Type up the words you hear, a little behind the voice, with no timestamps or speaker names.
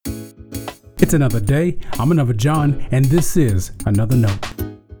It's another day. I'm another John, and this is Another Note.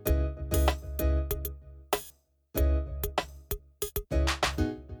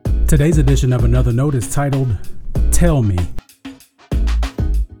 Today's edition of Another Note is titled, Tell Me.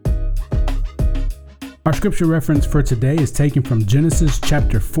 Our scripture reference for today is taken from Genesis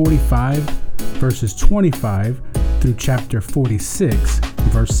chapter 45, verses 25 through chapter 46,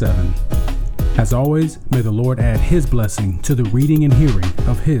 verse 7. As always, may the Lord add His blessing to the reading and hearing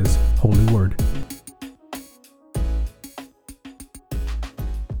of His holy word.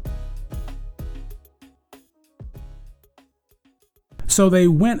 So they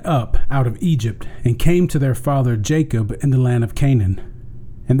went up out of Egypt and came to their father Jacob in the land of Canaan.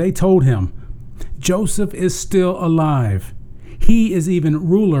 And they told him, Joseph is still alive. He is even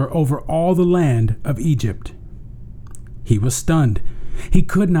ruler over all the land of Egypt. He was stunned. He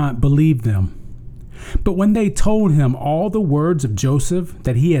could not believe them. But when they told him all the words of Joseph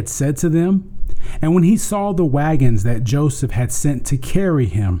that he had said to them, and when he saw the wagons that Joseph had sent to carry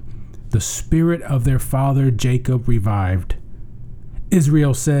him, the spirit of their father Jacob revived.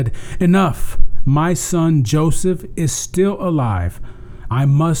 Israel said, Enough, my son Joseph is still alive. I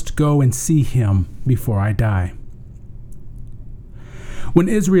must go and see him before I die. When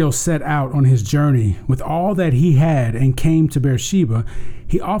Israel set out on his journey with all that he had and came to Beersheba,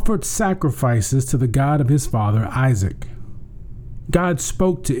 he offered sacrifices to the God of his father Isaac. God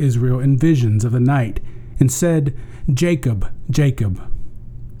spoke to Israel in visions of the night and said, Jacob, Jacob.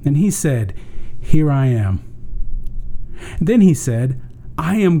 And he said, Here I am. Then he said,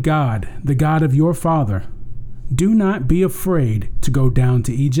 I am God, the God of your father. Do not be afraid to go down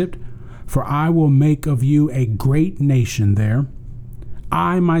to Egypt, for I will make of you a great nation there.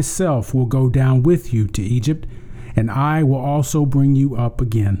 I myself will go down with you to Egypt, and I will also bring you up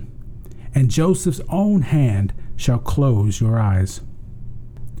again. And Joseph's own hand shall close your eyes.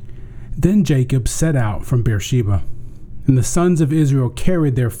 Then Jacob set out from Beersheba, and the sons of Israel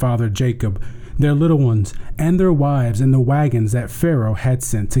carried their father Jacob, their little ones, and their wives in the wagons that Pharaoh had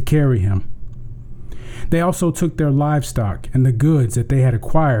sent to carry him. They also took their livestock and the goods that they had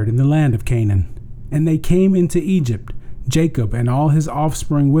acquired in the land of Canaan, and they came into Egypt, Jacob and all his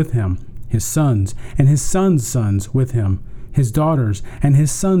offspring with him, his sons and his sons' sons with him, his daughters and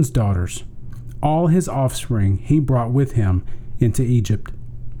his sons' daughters. All his offspring he brought with him into Egypt.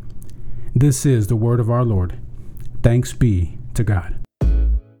 This is the word of our Lord. Thanks be to God.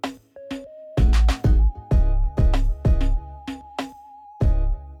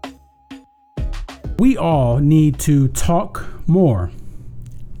 We all need to talk more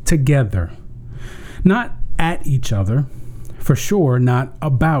together, not at each other, for sure not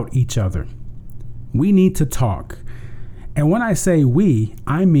about each other. We need to talk. And when I say we,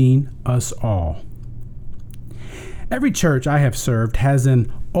 I mean us all. Every church I have served has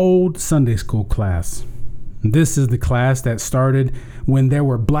an old Sunday school class. This is the class that started when there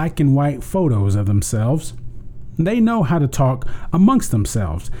were black and white photos of themselves. They know how to talk amongst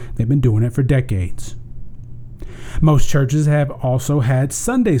themselves. They've been doing it for decades. Most churches have also had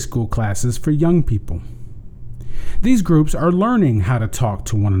Sunday school classes for young people. These groups are learning how to talk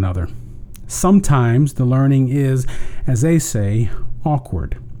to one another. Sometimes the learning is, as they say,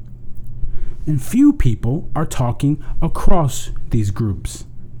 awkward. And few people are talking across these groups.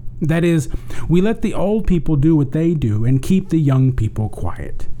 That is, we let the old people do what they do and keep the young people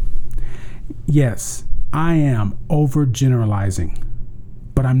quiet. Yes, I am overgeneralizing,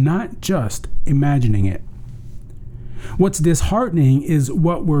 but I'm not just imagining it. What's disheartening is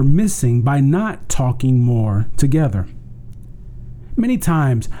what we're missing by not talking more together. Many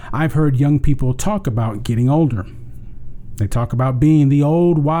times I've heard young people talk about getting older. They talk about being the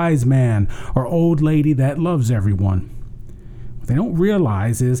old wise man or old lady that loves everyone. What they don't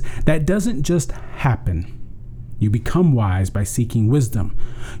realize is that doesn't just happen. You become wise by seeking wisdom.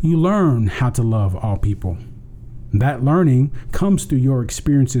 You learn how to love all people. That learning comes through your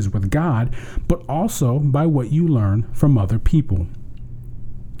experiences with God, but also by what you learn from other people.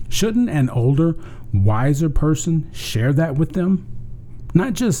 Shouldn't an older, wiser person share that with them?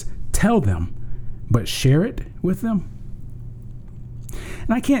 Not just tell them, but share it with them?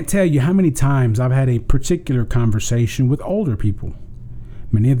 And I can't tell you how many times I've had a particular conversation with older people.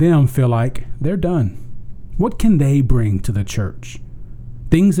 Many of them feel like they're done. What can they bring to the church?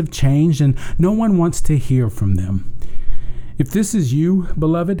 Things have changed and no one wants to hear from them. If this is you,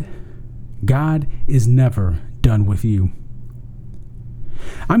 beloved, God is never done with you.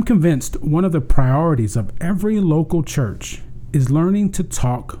 I'm convinced one of the priorities of every local church is learning to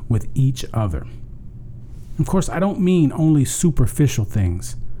talk with each other. Of course, I don't mean only superficial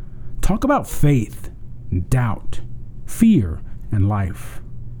things. Talk about faith, doubt, fear, and life.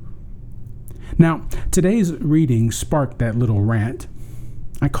 Now, today's reading sparked that little rant.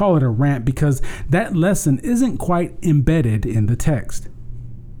 I call it a rant because that lesson isn't quite embedded in the text.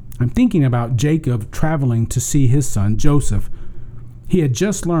 I'm thinking about Jacob traveling to see his son Joseph. He had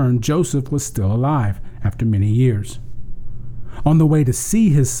just learned Joseph was still alive after many years. On the way to see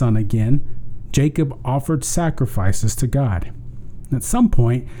his son again, Jacob offered sacrifices to God. At some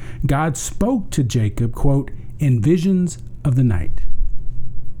point, God spoke to Jacob, quote, in visions of the night.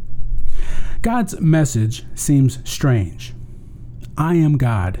 God's message seems strange. I am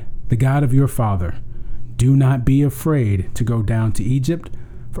God, the God of your father. Do not be afraid to go down to Egypt,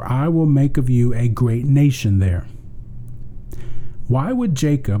 for I will make of you a great nation there. Why would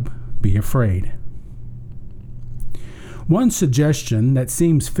Jacob be afraid? One suggestion that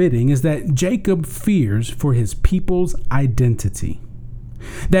seems fitting is that Jacob fears for his people's identity,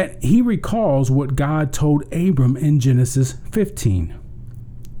 that he recalls what God told Abram in Genesis 15.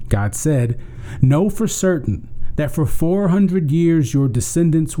 God said, "Know for certain that for 400 years your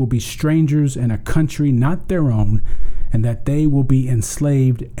descendants will be strangers in a country not their own, and that they will be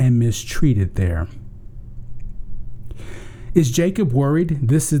enslaved and mistreated there." Is Jacob worried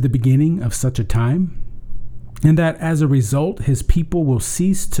this is the beginning of such a time, and that as a result his people will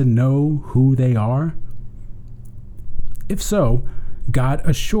cease to know who they are? If so, God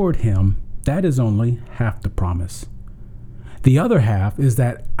assured him that is only half the promise. The other half is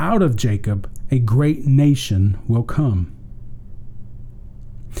that out of Jacob a great nation will come.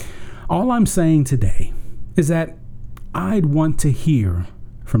 All I'm saying today is that I'd want to hear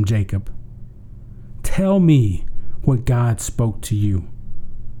from Jacob. Tell me what God spoke to you.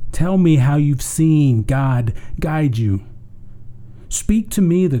 Tell me how you've seen God guide you. Speak to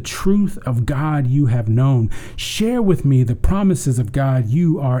me the truth of God you have known. Share with me the promises of God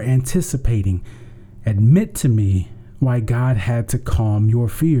you are anticipating. Admit to me why God had to calm your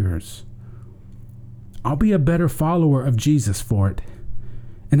fears. I'll be a better follower of Jesus for it.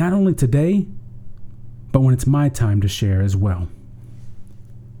 And not only today, but when it's my time to share as well.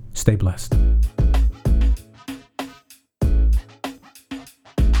 Stay blessed.